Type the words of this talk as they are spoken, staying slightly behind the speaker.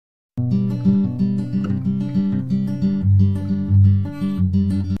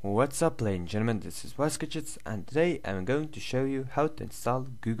What's up, ladies and gentlemen, this is WiseGadgets, and today I'm going to show you how to install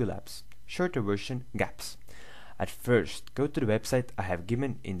Google Apps, shorter version GApps. At first, go to the website I have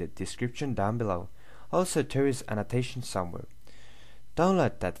given in the description down below. Also, there is annotation somewhere.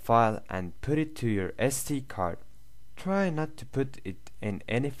 Download that file and put it to your SD card. Try not to put it in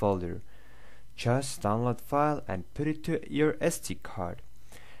any folder. Just download file and put it to your SD card.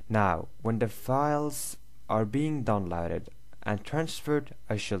 Now, when the files are being downloaded and transferred,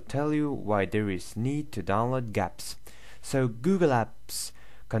 I shall tell you why there is need to download GApps. So Google Apps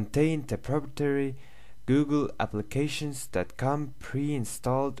contain the proprietary Google applications that come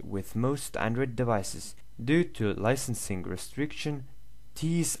pre-installed with most Android devices. Due to licensing restriction,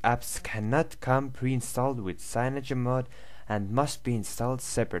 these apps cannot come pre-installed with CyanogenMod and must be installed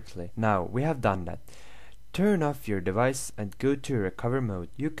separately. Now we have done that. Turn off your device and go to recover mode.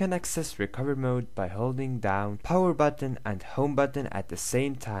 You can access recover mode by holding down power button and home button at the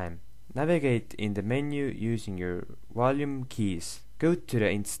same time. Navigate in the menu using your volume keys. Go to the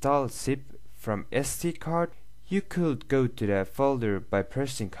install zip from SD card. You could go to the folder by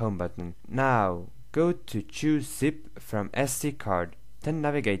pressing home button. Now go to choose zip from SD card. Then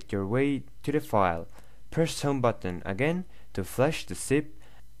navigate your way to the file. Press home button again to flash the zip.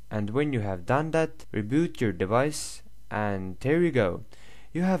 And when you have done that, reboot your device, and there you go.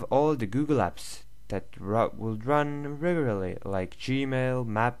 You have all the Google apps that will run regularly, like Gmail,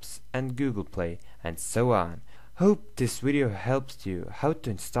 Maps, and Google Play, and so on. Hope this video helps you how to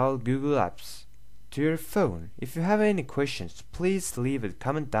install Google Apps to your phone. If you have any questions, please leave a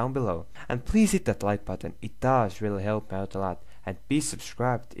comment down below. And please hit that like button, it does really help me out a lot. And be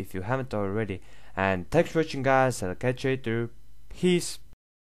subscribed if you haven't already. And thanks for watching, guys. I'll catch you later. Peace.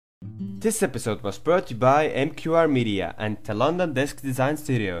 This episode was brought to you by MQR Media and the London Desk Design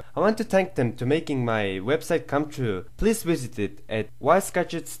Studio. I want to thank them to making my website come true. Please visit it at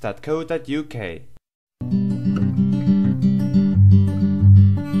wisegadgets.co.uk.